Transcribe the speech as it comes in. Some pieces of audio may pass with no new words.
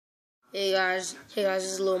Hey guys, this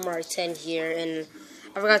is Lil Mark 10 here, and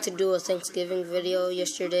I forgot to do a Thanksgiving video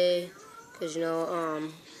yesterday, cause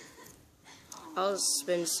I'll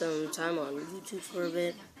spend some time on YouTube for a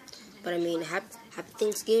bit. But I mean, happy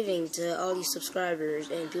Thanksgiving to all you subscribers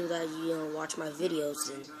and people that watch my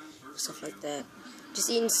videos and stuff like that. Just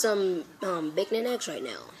eating some bacon and eggs right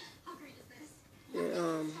now.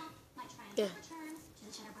 And, yeah,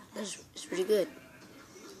 it's pretty good.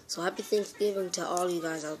 So happy Thanksgiving to all you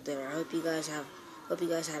guys out there. I hope you guys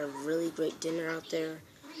had a really great dinner out there.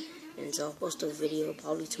 And so I'll post a video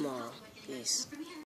probably tomorrow. Peace.